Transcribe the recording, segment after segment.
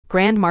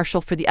Grand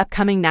Marshal for the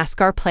upcoming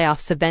NASCAR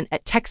Playoffs event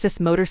at Texas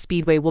Motor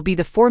Speedway will be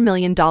the $4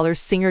 million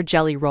singer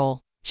Jelly Roll.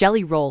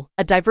 Jelly Roll,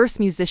 a diverse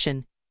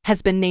musician,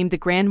 has been named the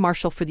Grand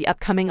Marshal for the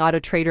upcoming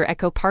AutoTrader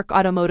Echo Park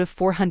Automotive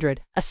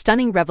 400, a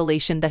stunning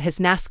revelation that has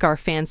NASCAR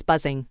fans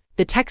buzzing.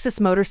 The Texas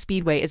Motor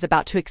Speedway is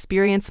about to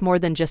experience more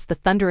than just the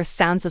thunderous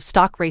sounds of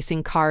stock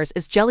racing cars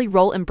as Jelly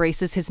Roll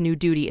embraces his new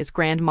duty as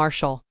Grand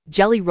Marshal.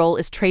 Jelly Roll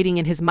is trading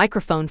in his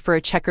microphone for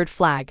a checkered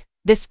flag.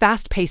 This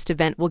fast-paced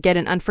event will get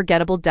an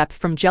unforgettable depth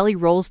from Jelly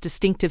Roll's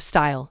distinctive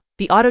style.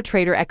 The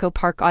AutoTrader Echo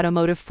Park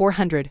Automotive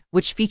 400,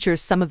 which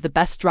features some of the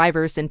best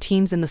drivers and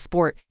teams in the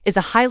sport, is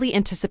a highly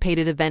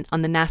anticipated event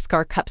on the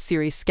NASCAR Cup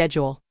Series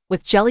schedule.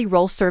 With Jelly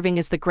Roll serving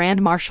as the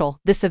Grand Marshal,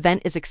 this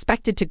event is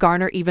expected to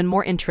garner even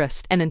more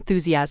interest and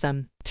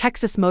enthusiasm.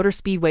 Texas Motor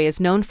Speedway is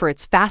known for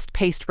its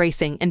fast-paced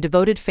racing and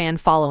devoted fan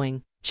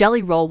following.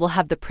 Jelly Roll will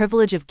have the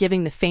privilege of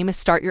giving the famous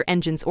Start Your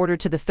Engines order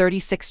to the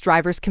 36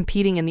 drivers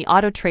competing in the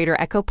AutoTrader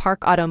Echo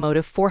Park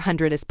Automotive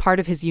 400 as part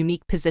of his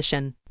unique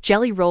position.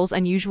 Jelly Roll's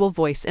unusual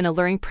voice and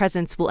alluring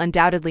presence will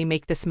undoubtedly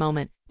make this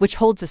moment, which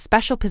holds a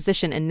special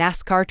position in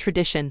NASCAR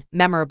tradition,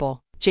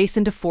 memorable.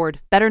 Jason DeFord,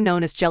 better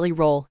known as Jelly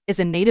Roll, is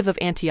a native of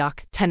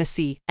Antioch,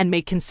 Tennessee, and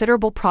made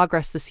considerable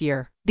progress this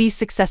year. These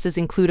successes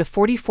include a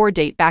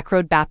 44-date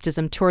backroad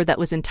baptism tour that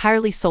was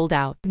entirely sold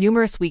out,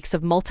 numerous weeks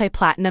of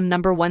multi-platinum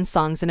 #1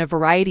 songs in a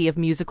variety of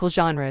musical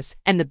genres,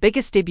 and the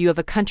biggest debut of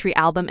a country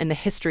album in the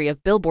history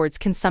of Billboard's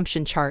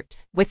consumption chart.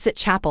 Witsit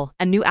Chapel,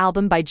 a new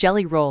album by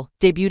Jelly Roll,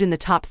 debuted in the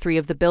top 3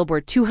 of the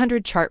Billboard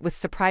 200 chart with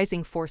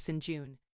surprising force in June.